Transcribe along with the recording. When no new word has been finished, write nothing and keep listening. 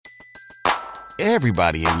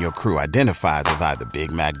Everybody in your crew identifies as either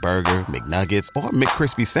Big Mac Burger, McNuggets, or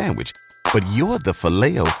McCrispy Sandwich. But you're the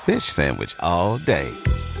Filet-O-Fish Sandwich all day.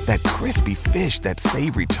 That crispy fish, that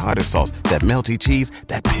savory tartar sauce, that melty cheese,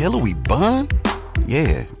 that pillowy bun.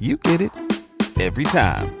 Yeah, you get it. Every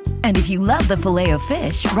time. And if you love the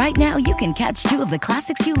Filet-O-Fish, right now you can catch two of the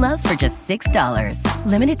classics you love for just $6.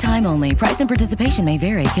 Limited time only. Price and participation may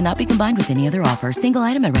vary. Cannot be combined with any other offer. Single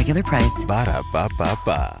item at regular price.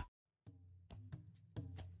 Ba-da-ba-ba-ba.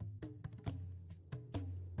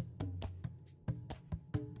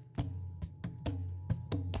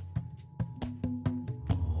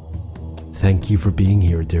 Thank you for being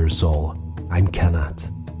here, dear soul. I'm Kenneth.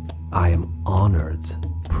 I am honored,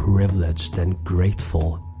 privileged, and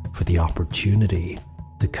grateful for the opportunity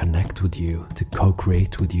to connect with you, to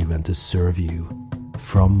co-create with you, and to serve you.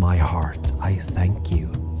 From my heart, I thank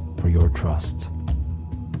you for your trust.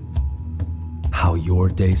 How your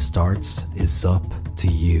day starts is up to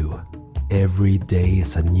you. Every day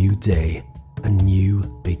is a new day, a new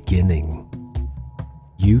beginning.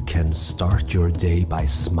 You can start your day by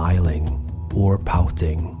smiling or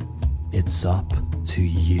pouting. It's up to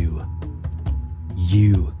you.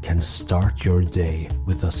 You can start your day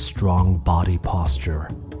with a strong body posture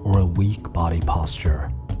or a weak body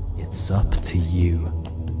posture. It's up to you.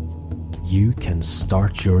 You can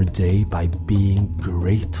start your day by being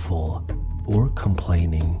grateful or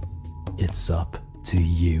complaining. It's up to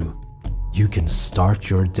you. You can start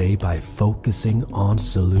your day by focusing on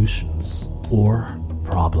solutions or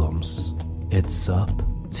problems. It's up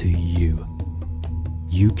to you.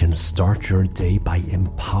 You can start your day by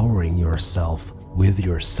empowering yourself with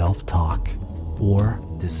your self-talk or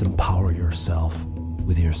disempower yourself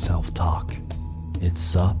with your self-talk.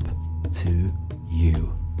 It's up to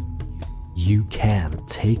you. You can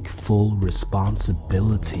take full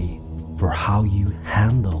responsibility for how you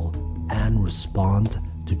handle and respond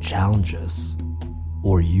to challenges,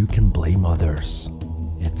 or you can blame others.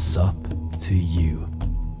 It's up to you.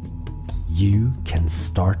 You can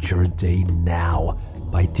start your day now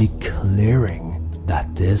by declaring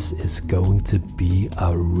that this is going to be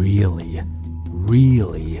a really,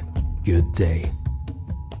 really good day.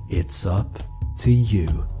 It's up to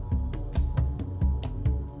you.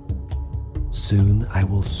 Soon I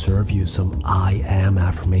will serve you some I am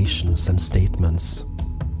affirmations and statements.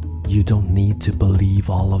 You don't need to believe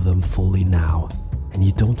all of them fully now, and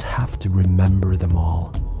you don't have to remember them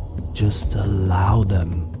all. Just allow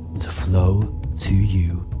them to flow to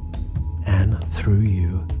you and through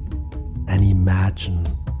you, and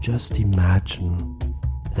just imagine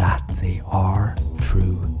that they are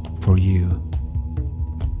true for you.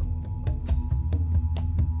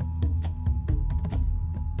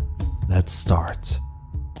 Let's start.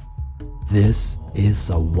 This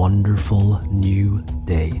is a wonderful new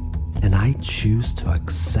day, and I choose to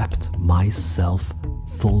accept myself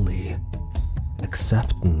fully.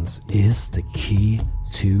 Acceptance is the key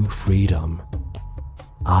to freedom.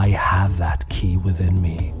 I have that key within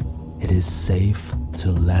me. It is safe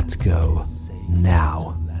to let go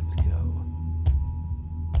now.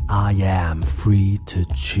 I am free to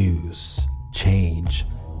choose. Change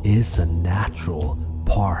is a natural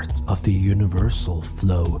part of the universal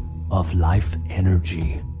flow of life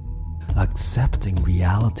energy. Accepting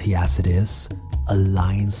reality as it is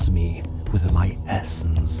aligns me with my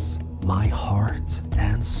essence, my heart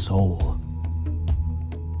and soul.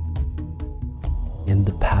 In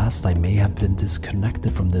the past, I may have been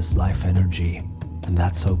disconnected from this life energy, and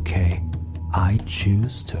that's okay. I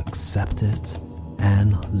choose to accept it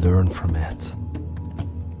and learn from it.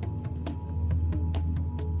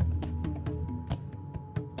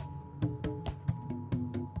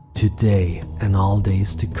 Today and all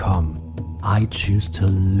days to come, I choose to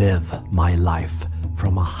live my life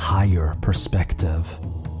from a higher perspective.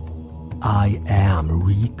 I am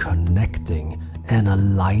reconnecting and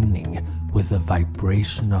aligning with the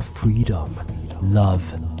vibration of freedom,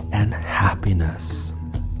 love, and happiness.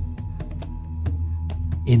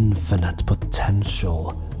 Infinite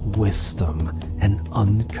potential, wisdom, and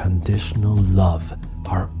unconditional love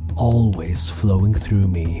are always flowing through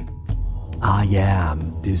me. I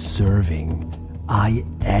am deserving. I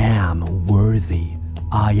am worthy.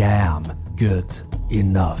 I am good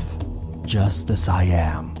enough, just as I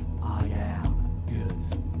am. I am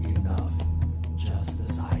good enough, just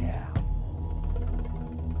as I am.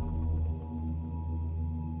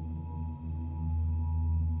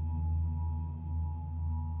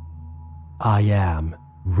 I am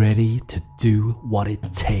ready to do what it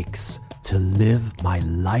takes to live my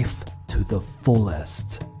life to the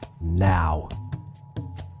fullest now.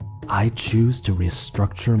 I choose to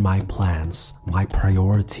restructure my plans, my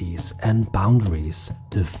priorities, and boundaries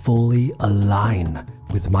to fully align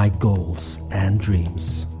with my goals and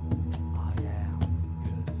dreams. I am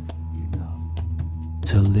good enough.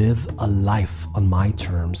 To live a life on my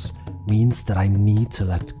terms means that I need to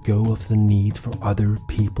let go of the need for other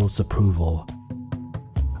people's approval.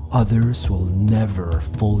 Others will never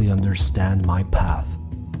fully understand my path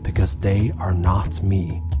because they are not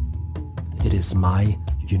me. It is my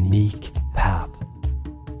unique path.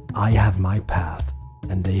 I have my path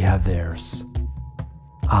and they have theirs.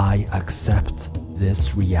 I accept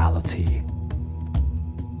this reality.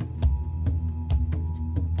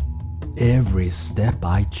 Every step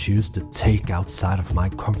I choose to take outside of my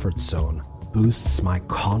comfort zone boosts my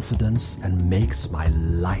confidence and makes my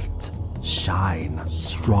light shine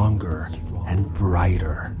stronger and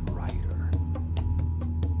brighter.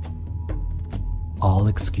 All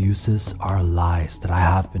excuses are lies that I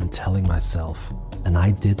have been telling myself, and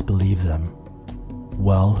I did believe them.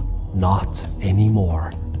 Well, not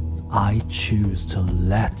anymore. I choose to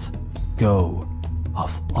let go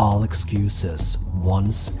of all excuses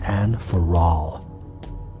once and for all.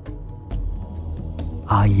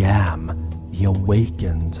 I am the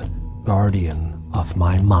awakened guardian of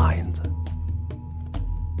my mind.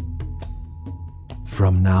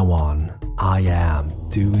 From now on, I am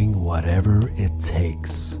doing whatever it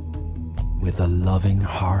takes with a loving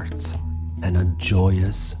heart and a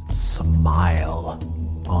joyous smile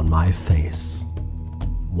on my face.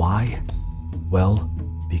 Why? Well,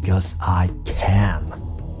 because I can.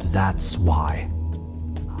 That's why.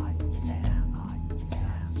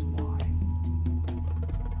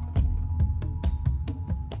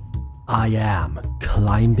 I am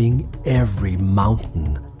climbing every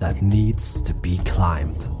mountain that needs to be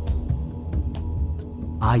climbed.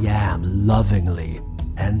 I am lovingly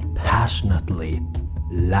and passionately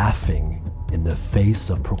laughing in the face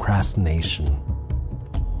of procrastination.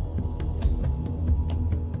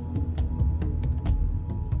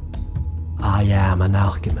 I am an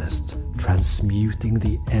alchemist, transmuting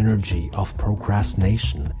the energy of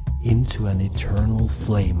procrastination into an eternal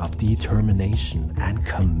flame of determination and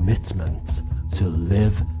commitment to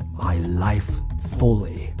live my life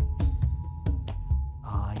fully.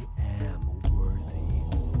 I am worthy.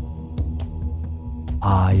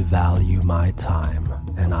 I value my time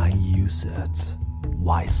and I use it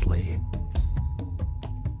wisely.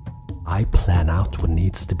 I plan out what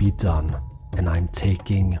needs to be done and I'm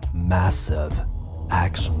taking massive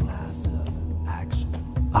action.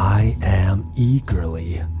 I am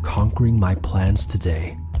eagerly conquering my plans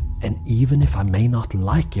today, and even if I may not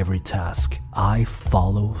like every task, I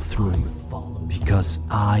follow through because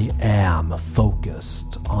I am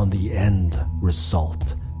focused on the end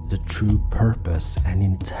result, the true purpose and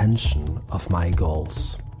intention of my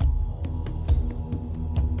goals.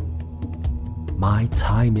 My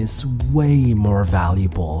time is way more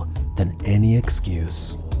valuable than any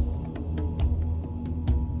excuse.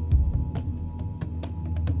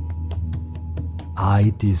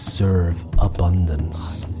 I deserve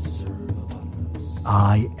abundance.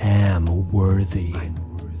 I am worthy.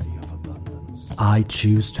 I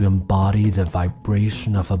choose to embody the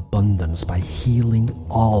vibration of abundance by healing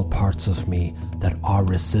all parts of me that are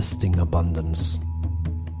resisting abundance.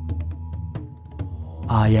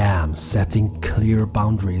 I am setting clear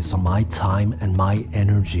boundaries on my time and my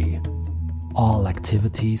energy. All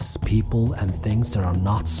activities, people, and things that are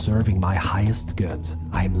not serving my highest good,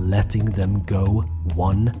 I'm letting them go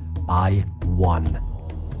one by one.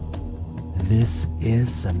 This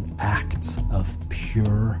is an act of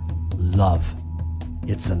pure love.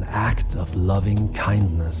 It's an act of loving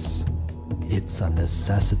kindness. It's a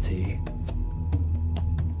necessity.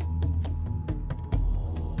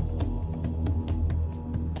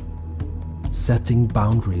 Setting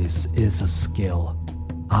boundaries is a skill.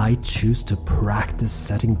 I choose to practice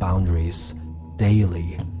setting boundaries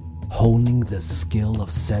daily, honing the skill of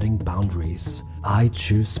setting boundaries. I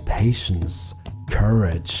choose patience,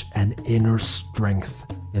 courage, and inner strength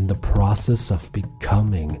in the process of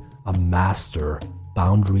becoming a master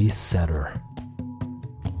boundary setter.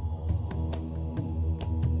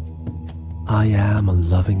 I am a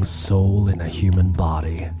loving soul in a human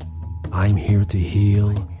body. I'm here to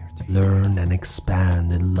heal, learn, and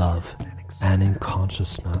expand in love and in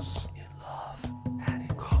consciousness.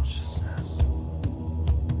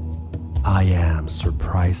 I am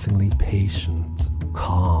surprisingly patient,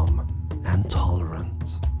 calm, and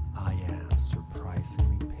tolerant.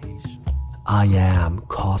 I am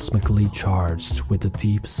cosmically charged with a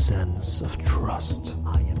deep sense of trust.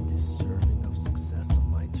 I am deserving of success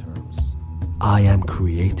on my terms. I am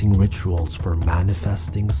creating rituals for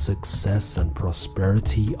manifesting success and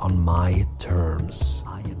prosperity on my terms.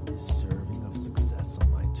 I am deserving of success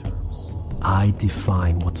on my terms. I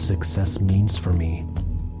define what success means for me.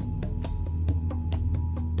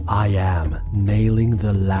 I am nailing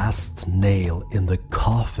the last nail in the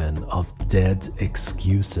coffin of dead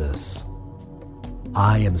excuses.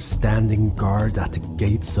 I am standing guard at the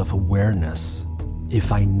gates of awareness.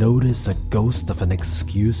 If I notice a ghost of an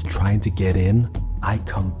excuse trying to get in, I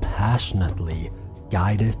compassionately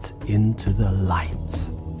guide it into the light.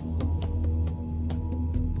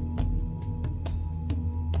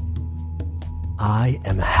 I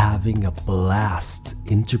am having a blast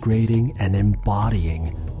integrating and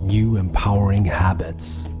embodying new empowering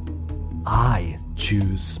habits. I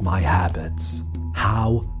choose my habits.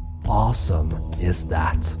 How awesome is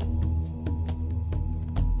that?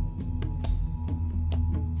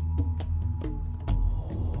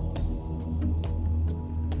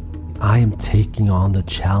 I am taking on the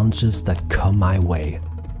challenges that come my way.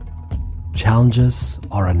 Challenges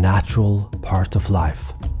are a natural part of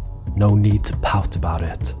life. No need to pout about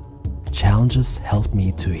it. Challenges help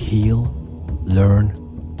me to heal,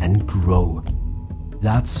 learn, and grow.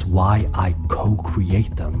 That's why I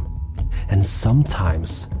co-create them. And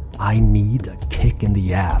sometimes I need a kick in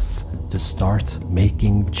the ass to start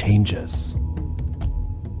making changes.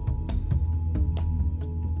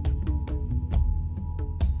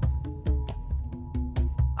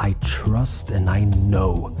 I trust and I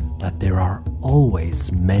know that there are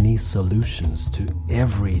always many solutions to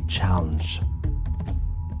every challenge.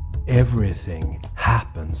 Everything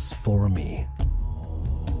happens for me.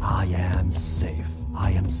 I am safe.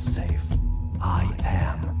 I am safe. I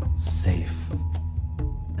am safe.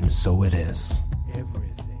 And so it is.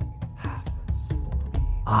 Everything happens for me.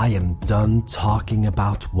 I am done talking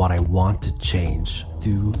about what I want to change,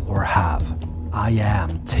 do, or have. I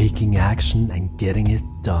am taking action and getting it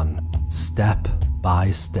done, step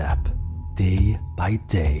by step, day by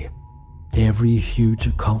day. Every huge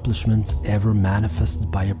accomplishment ever manifested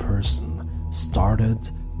by a person started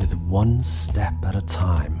with one step at a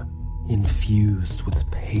time, infused with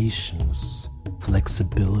patience,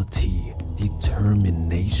 flexibility,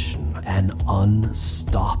 determination, and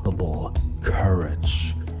unstoppable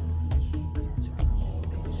courage.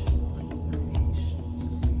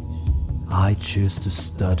 I choose to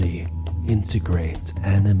study, integrate,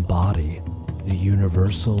 and embody the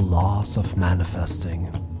universal laws of manifesting.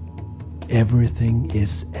 Everything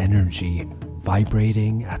is energy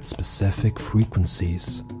vibrating at specific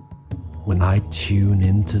frequencies. When I tune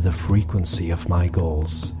into the frequency of my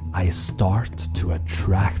goals, I start to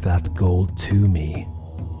attract that goal to me.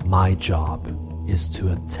 My job is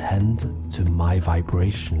to attend to my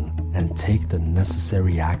vibration and take the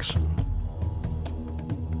necessary action.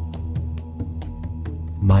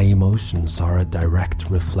 My emotions are a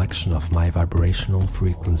direct reflection of my vibrational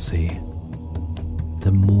frequency.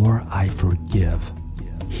 The more I forgive,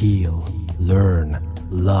 heal, learn,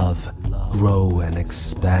 love, grow, and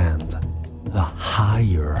expand, the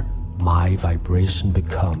higher my vibration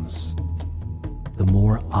becomes. The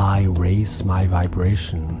more I raise my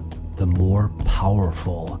vibration, the more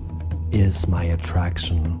powerful is my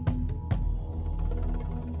attraction.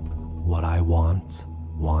 What I want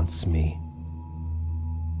wants me.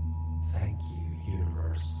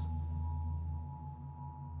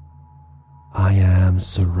 I am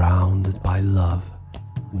surrounded by love,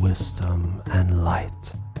 wisdom, and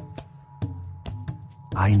light.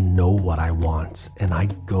 I know what I want and I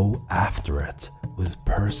go after it with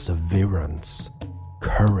perseverance,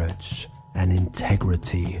 courage, and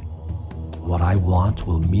integrity. What I want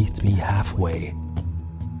will meet me halfway.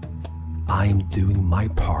 I am doing my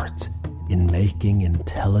part in making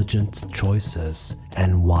intelligent choices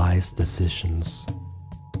and wise decisions.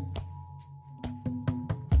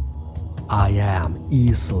 I am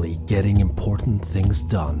easily getting important things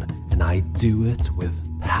done, and I do it with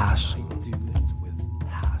passion.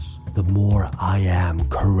 The more I am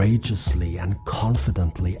courageously and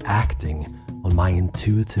confidently acting on my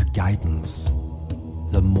intuitive guidance,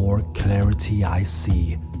 the more clarity I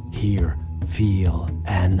see, hear, feel,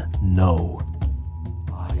 and know.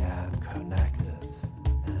 I am connected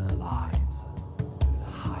and aligned with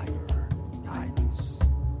higher guidance.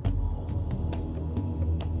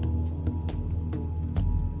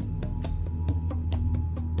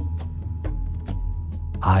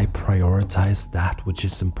 I prioritize that which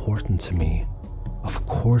is important to me. Of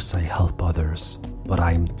course I help others, but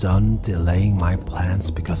I am done delaying my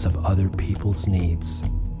plans because of other people's needs.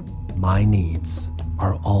 My needs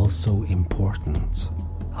are also important.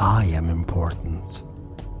 I am important.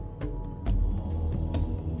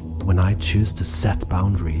 When I choose to set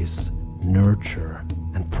boundaries, nurture,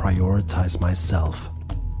 and prioritize myself,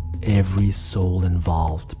 every soul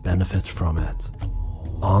involved benefits from it.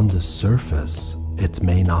 On the surface, it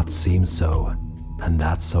may not seem so, and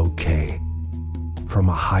that's okay. From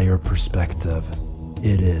a higher perspective,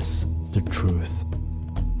 it is the truth.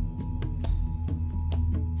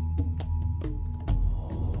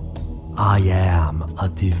 I am a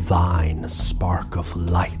divine spark of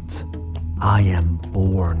light. I am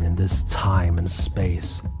born in this time and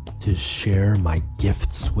space to share my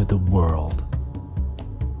gifts with the world.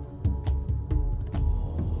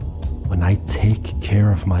 When I take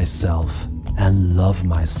care of myself and love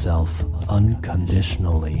myself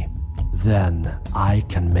unconditionally, then I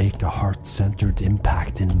can make a heart-centered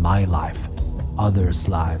impact in my life, others'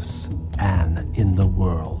 lives, and in the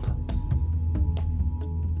world.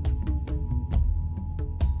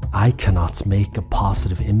 I cannot make a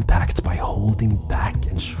positive impact by holding back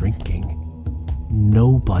and shrinking.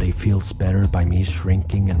 Nobody feels better by me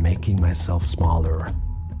shrinking and making myself smaller.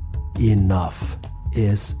 Enough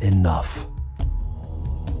is enough.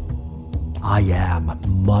 I am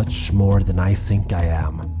much more than I think I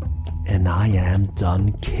am, and I am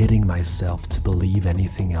done kidding myself to believe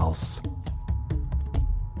anything else.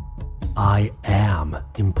 I am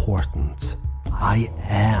important. I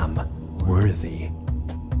am worthy.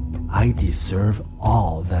 I deserve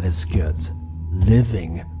all that is good,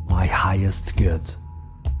 living my highest good.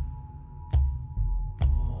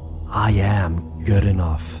 I am good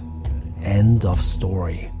enough. End of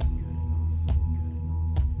story.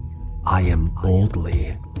 I am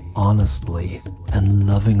boldly, honestly, and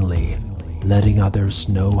lovingly letting others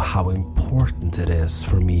know how important it is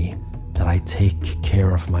for me that I take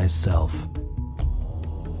care of myself.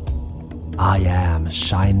 I am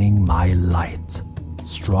shining my light,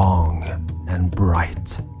 strong and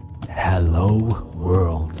bright. Hello,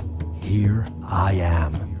 world. Here I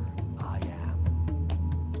am.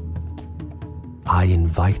 I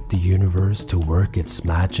invite the universe to work its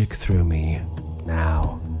magic through me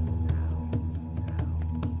now.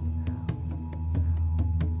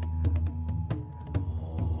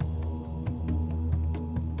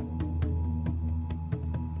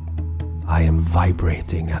 I am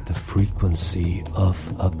vibrating at the frequency of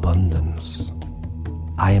abundance.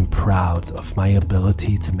 I am proud of my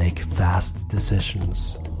ability to make fast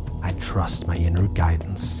decisions. I trust my inner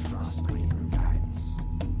guidance.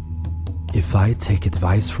 If I take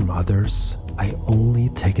advice from others, I only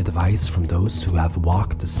take advice from those who have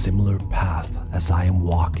walked a similar path as I am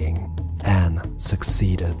walking and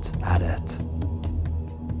succeeded at it.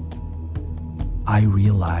 I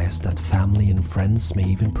realize that family and friends may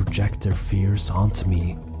even project their fears onto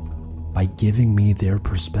me by giving me their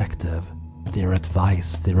perspective, their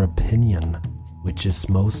advice, their opinion, which is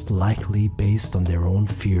most likely based on their own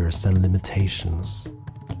fears and limitations.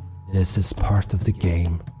 This is part of the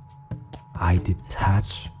game. I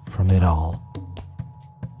detach from it all.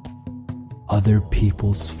 Other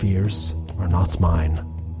people's fears are not mine,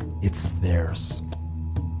 it's theirs.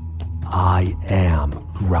 I am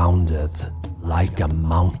grounded like a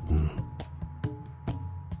mountain.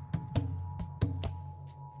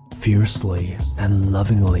 Fiercely and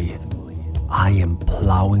lovingly, I am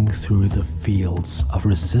plowing through the fields of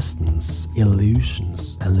resistance,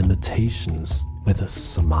 illusions, and limitations with a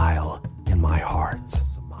smile in my heart.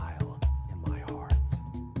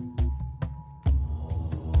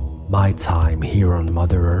 My time here on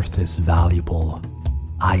Mother Earth is valuable.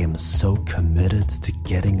 I am so committed to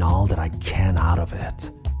getting all that I can out of it.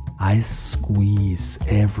 I squeeze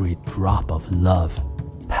every drop of love,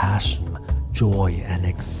 passion, joy, and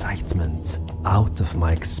excitement out of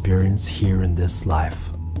my experience here in this life.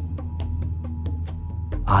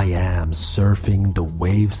 I am surfing the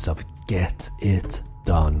waves of get it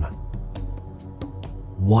done.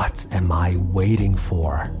 What am I waiting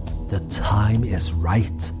for? The time is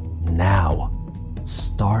right now.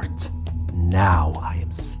 Start now. I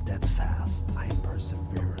am steadfast. I am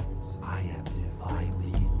perseverant. I am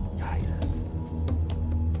divinely guided.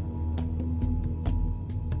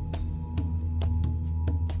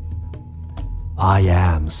 I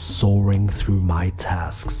am soaring through my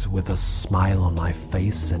tasks with a smile on my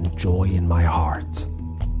face and joy in my heart.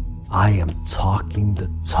 I am talking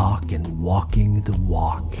the talk and walking the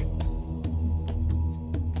walk.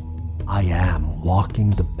 I am walking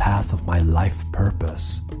the path of my life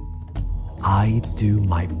purpose. I do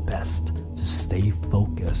my best to stay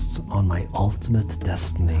focused on my ultimate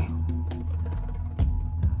destiny.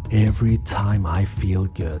 Every time I feel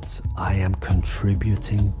good, I am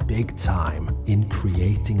contributing big time in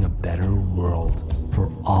creating a better world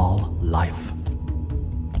for all life.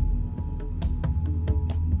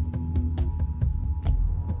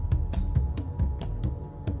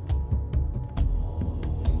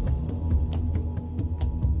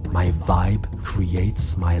 My vibe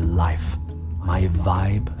creates my life. My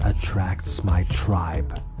vibe attracts my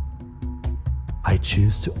tribe. I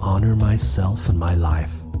choose to honor myself and my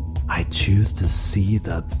life. I choose to see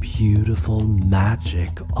the beautiful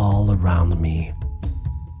magic all around me.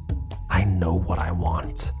 I know what I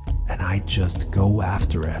want, and I just go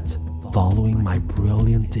after it, following my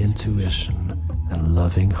brilliant intuition and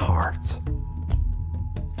loving heart.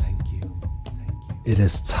 It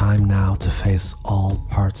is time now to face all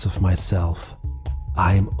parts of myself.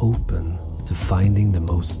 I am open to finding the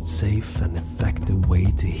most safe and effective way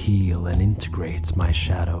to heal and integrate my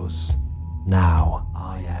shadows. Now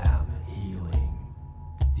I am healing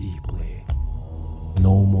deeply.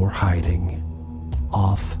 No more hiding.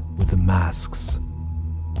 Off with the masks.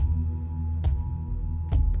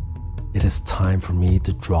 It is time for me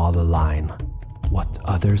to draw the line. What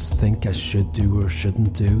others think I should do or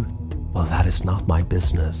shouldn't do, well, that is not my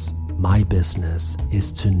business. My business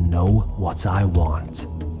is to know what I want,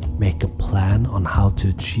 make a plan on how to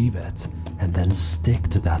achieve it, and then stick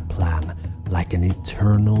to that plan like an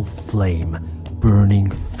eternal flame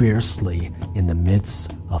burning fiercely in the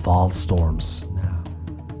midst of all storms.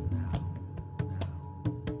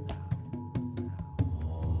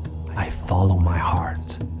 I follow my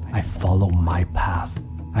heart. I follow my path.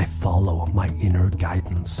 I follow my inner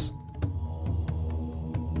guidance.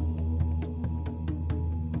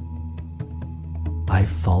 I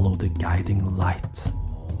follow the guiding light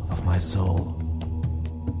of my soul.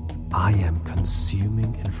 I am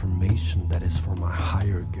consuming information that is for my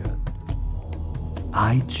higher good.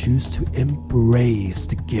 I choose to embrace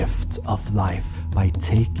the gift of life by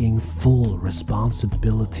taking full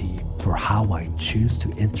responsibility for how I choose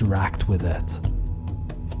to interact with it.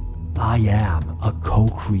 I am a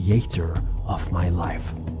co-creator of my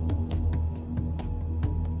life.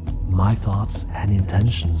 My thoughts and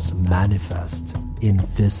intentions manifest in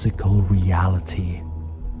physical reality.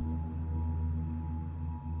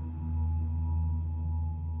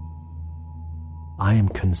 I am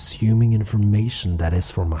consuming information that is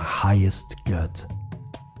for my highest good.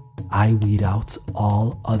 I weed out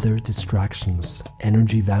all other distractions,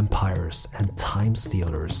 energy vampires, and time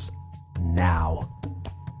stealers now.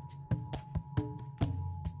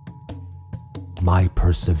 My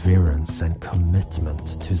perseverance and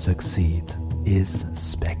commitment to succeed is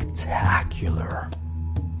spectacular.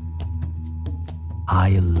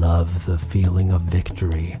 I love the feeling of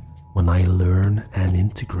victory when I learn and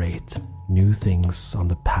integrate new things on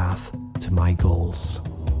the path to my goals.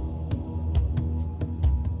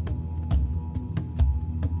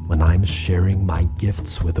 When I'm sharing my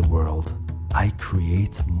gifts with the world, I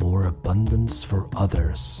create more abundance for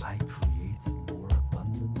others.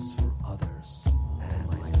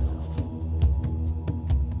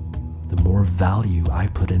 The more value I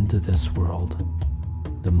put into this world,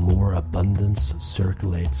 the more abundance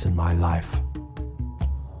circulates in my life.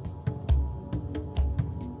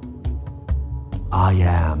 I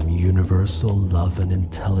am universal love and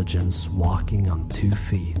intelligence walking on 2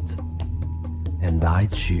 feet, and I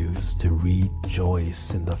choose to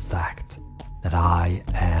rejoice in the fact that I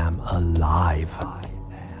am alive.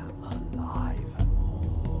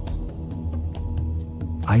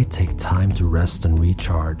 I take time to rest and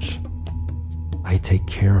recharge. I take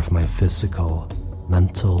care of my physical,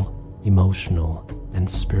 mental, emotional, and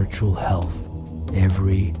spiritual health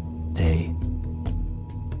every day.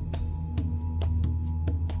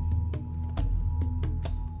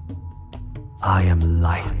 I am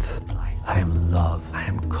light. I am love. I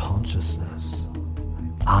am consciousness.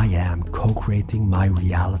 I am co-creating my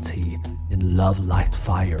reality in love, light,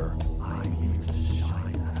 fire. I am here to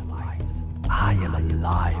shine that light. I am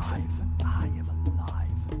alive. I am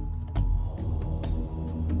alive.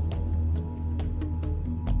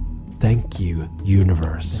 Thank you,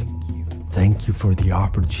 universe. Thank you for the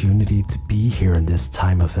opportunity to be here in this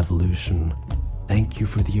time of evolution. Thank you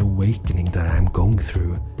for the awakening that I'm going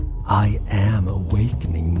through. I am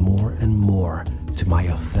awakening more and more to my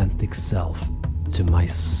authentic self, to my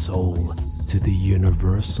soul, to the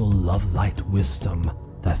universal love light wisdom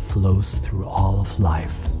that flows through all of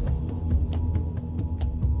life.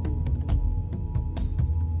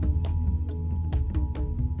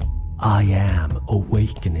 I am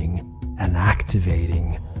awakening and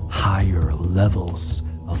activating higher levels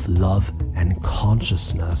of love and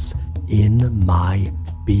consciousness in my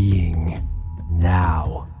being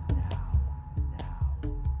now.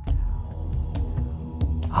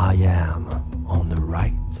 I am on the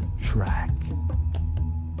right track.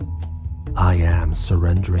 I am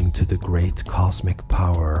surrendering to the great cosmic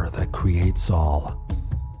power that creates all.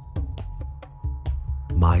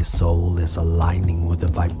 my soul is aligning with the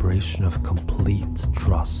vibration of complete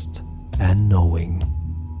trust and knowing.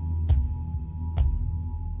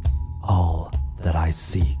 All that I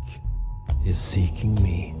seek is seeking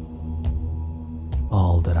me.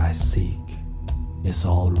 All that I seek is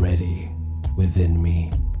already within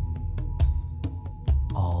me.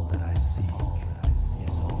 All that I seek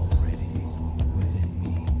is already within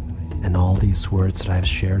me. And all these words that I've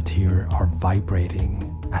shared here are vibrating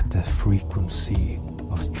at the frequency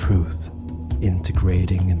of truth,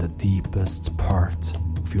 integrating in the deepest part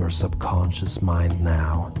of your subconscious mind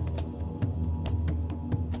now.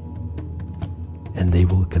 And they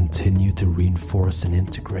will continue to reinforce and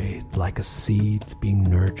integrate like a seed being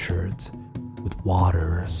nurtured with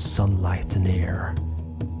water, sunlight, and air.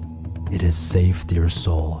 It is safe, dear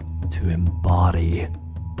soul, to embody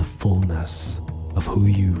the fullness of who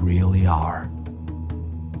you really are.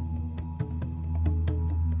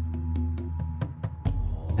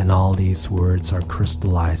 And all these words are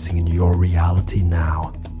crystallizing in your reality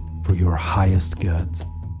now for your highest good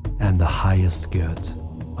and the highest good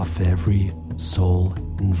of every soul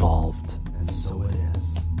involved. And so it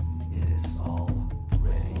is. It is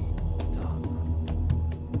already done.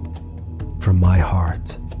 From my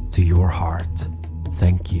heart to your heart,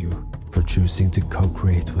 thank you for choosing to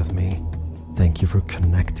co-create with me. Thank you for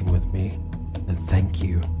connecting with me. And thank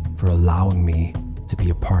you for allowing me to be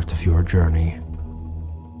a part of your journey.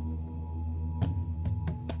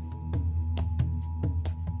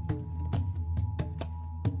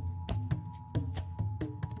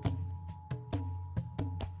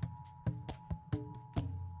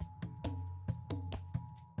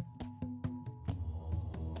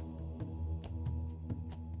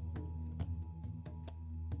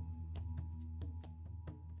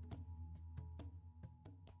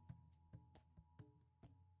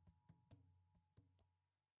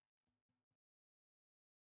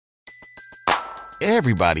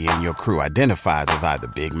 Everybody in your crew identifies as either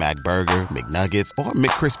Big Mac Burger, McNuggets, or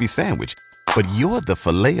McCrispy Sandwich. But you're the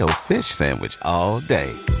Filet-O-Fish Sandwich all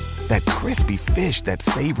day. That crispy fish, that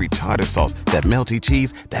savory tartar sauce, that melty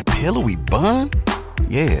cheese, that pillowy bun.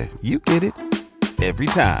 Yeah, you get it. Every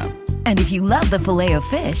time. And if you love the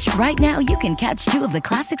Filet-O-Fish, right now you can catch two of the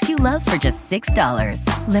classics you love for just $6.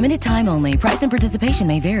 Limited time only. Price and participation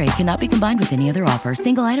may vary. Cannot be combined with any other offer.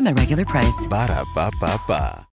 Single item at regular price. Ba-da-ba-ba-ba.